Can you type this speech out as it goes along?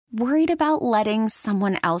Worried about letting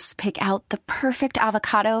someone else pick out the perfect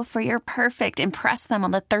avocado for your perfect impress them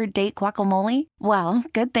on the third date guacamole? Well,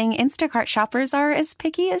 good thing Instacart shoppers are as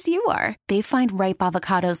picky as you are. They find ripe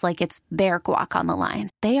avocados like it's their guac on the line.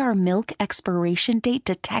 They are milk expiration date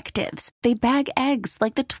detectives. They bag eggs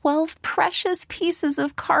like the 12 precious pieces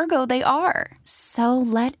of cargo they are. So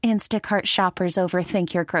let Instacart shoppers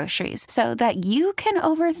overthink your groceries so that you can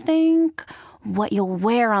overthink what you'll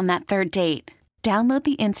wear on that third date. Download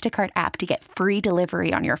the Instacart app to get free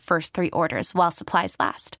delivery on your first 3 orders while supplies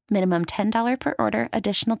last. Minimum $10 per order.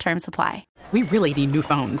 Additional terms apply. We really need new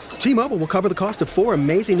phones. T-Mobile will cover the cost of 4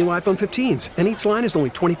 amazing new iPhone 15s, and each line is only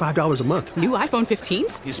 $25 a month. New iPhone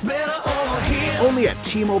 15s? It's better over here. Only at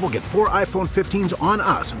T-Mobile, get 4 iPhone 15s on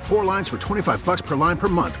us and 4 lines for $25 per line per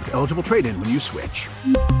month with eligible trade-in when you switch.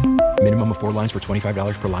 Minimum of 4 lines for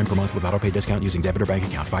 $25 per line per month with autopay discount using debit or bank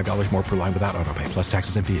account. $5 more per line without autopay, plus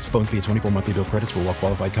taxes and fees. Phone fee at 24 monthly bill credits for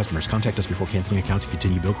well-qualified customers. Contact us before canceling account to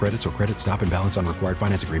continue bill credits or credit stop and balance on required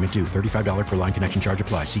finance agreement due. $35 per line connection charge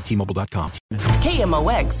applies. See T-Mobile.com.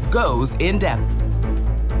 KMOX goes in depth.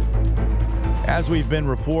 As we've been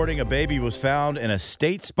reporting, a baby was found in a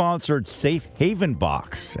state-sponsored safe haven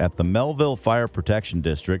box at the Mehlville Fire Protection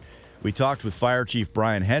District. We talked with Fire Chief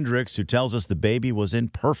Brian Hendricks, who tells us the baby was in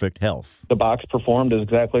perfect health. The box performed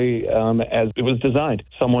exactly as it was designed.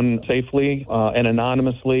 Someone safely and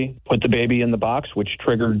anonymously put the baby in the box, which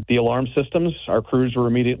triggered the alarm systems. Our crews were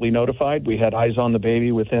immediately notified. We had eyes on the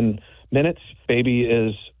baby within minutes. Baby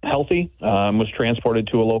is healthy, was transported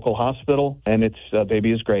to a local hospital, and its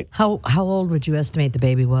baby is great. How old would you estimate the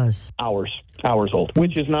baby was? Hours old,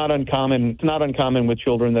 which is not uncommon. It's not uncommon with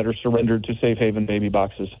children that are surrendered to safe haven baby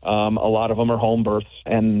boxes. A lot of them are home births,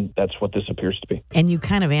 and that's what this appears to be. And you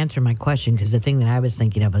kind of answered my question, because the thing that I was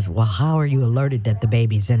thinking of is, well, how are you alerted that the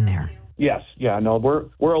baby's in there? Yes. Yeah. No,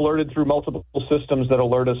 we're alerted through multiple systems that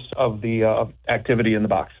alert us of the activity in the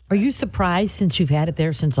box. Are you surprised, since you've had it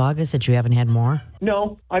there since August, that you haven't had more?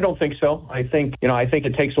 No, I don't think so. I think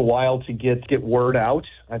it takes a while to get word out.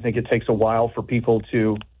 I think it takes a while for people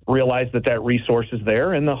to realize that resource is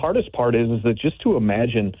there. And the hardest part is that just to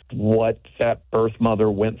imagine what that birth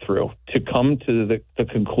mother went through to come to the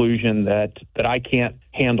conclusion that I can't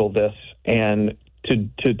handle this, and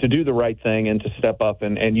to do the right thing and to step up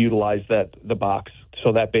and utilize the box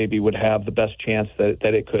so that baby would have the best chance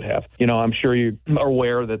that it could have. I'm sure you are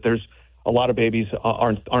aware that there's a lot of babies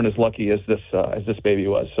aren't as lucky as this baby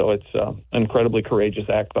was. So it's an incredibly courageous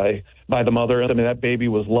act by the mother. I mean, that baby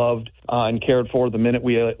was loved and cared for the minute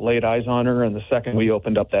we laid eyes on her, and the second we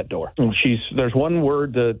opened up that door. There's one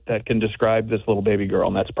word that can describe this little baby girl,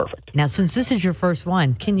 and that's perfect. Now, since this is your first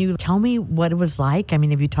one, can you tell me what it was like? I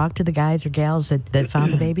mean, have you talked to the guys or gals that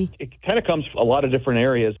found the baby? It kind of comes from a lot of different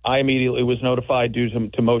areas. I immediately was notified due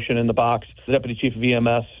to motion in the box. The Deputy Chief of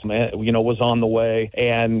EMS, was on the way,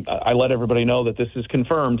 and I let everybody know that this is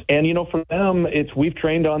confirmed. And, for them, we've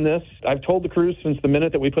trained on this. I've told the crews since the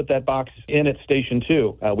minute that we put that box in at Station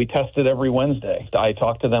 2. We tested every Wednesday. I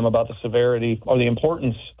talked to them about the severity or the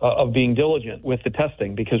importance of being diligent with the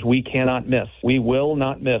testing, because we cannot miss. We will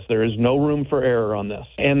not miss. There is no room for error on this.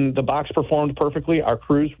 And the box performed perfectly. Our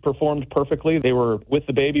crews performed perfectly. They were with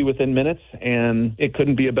the baby within minutes, and it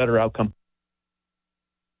couldn't be a better outcome.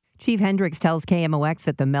 Chief Hendricks tells KMOX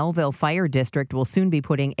that the Mehlville Fire District will soon be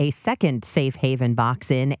putting a second safe haven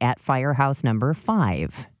box in at Firehouse number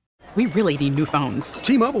 5. We really need new phones.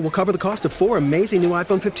 T-Mobile will cover the cost of 4 amazing new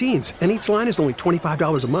iPhone 15s, and each line is only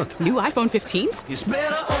 $25 a month. New iPhone 15s? It's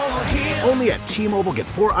better over here. Only at T-Mobile, get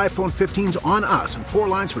 4 iPhone 15s on us and 4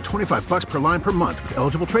 lines for $25 per line per month with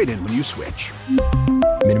eligible trade-in when you switch.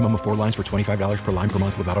 Minimum of 4 lines for $25 per line per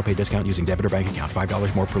month with autopay discount using debit or bank account.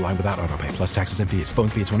 $5 more per line without autopay, plus taxes and fees. Phone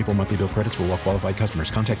fee at 24 monthly bill credits for well-qualified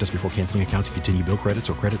customers. Contact us before canceling account to continue bill credits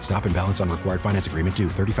or credit stop and balance on required finance agreement due.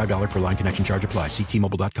 $35 per line connection charge applies. See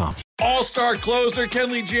T-Mobile.com. All-star closer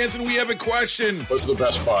Kenley Jansen, we have a question. What's the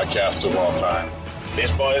best podcast of all time?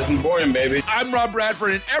 Baseball isn't boring, baby. I'm Rob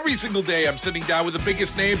Bradford, and every single day I'm sitting down with the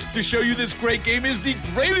biggest names to show you this great game is the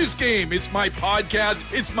greatest game. It's my podcast.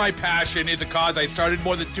 It's my passion. It's a cause I started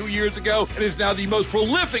more than 2 years ago and is now the most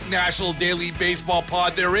prolific national daily baseball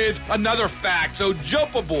pod there is. Another fact. So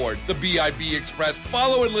jump aboard the BIB Express.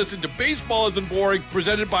 Follow and listen to Baseball Isn't Boring,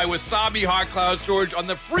 presented by Wasabi Hot Cloud Storage on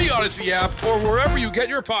the free Odyssey app or wherever you get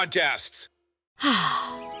your podcasts.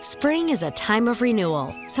 Spring is a time of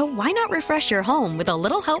renewal, so why not refresh your home with a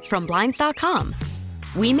little help from Blinds.com?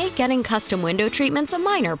 We make getting custom window treatments a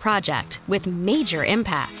minor project with major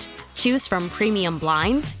impact. Choose from premium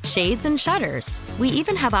blinds, shades, and shutters. We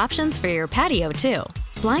even have options for your patio, too.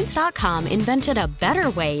 Blinds.com invented a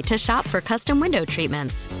better way to shop for custom window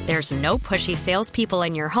treatments. There's no pushy salespeople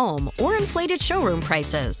in your home or inflated showroom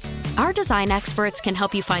prices. Our design experts can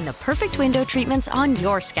help you find the perfect window treatments on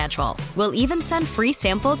your schedule. We'll even send free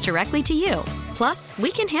samples directly to you. Plus,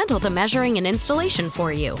 we can handle the measuring and installation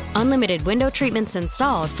for you. Unlimited window treatments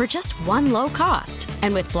installed for just one low cost.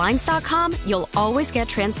 And with Blinds.com, you'll always get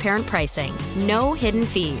transparent pricing. No hidden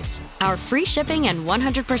fees. Our free shipping and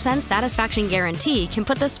 100% satisfaction guarantee can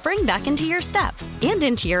put the spring back into your step and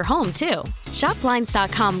into your home, too. Shop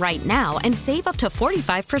Blinds.com right now and save up to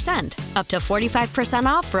 45%. Up to 45%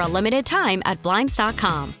 off for a limited time at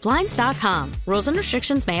Blinds.com. Blinds.com. Rules and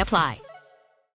restrictions may apply.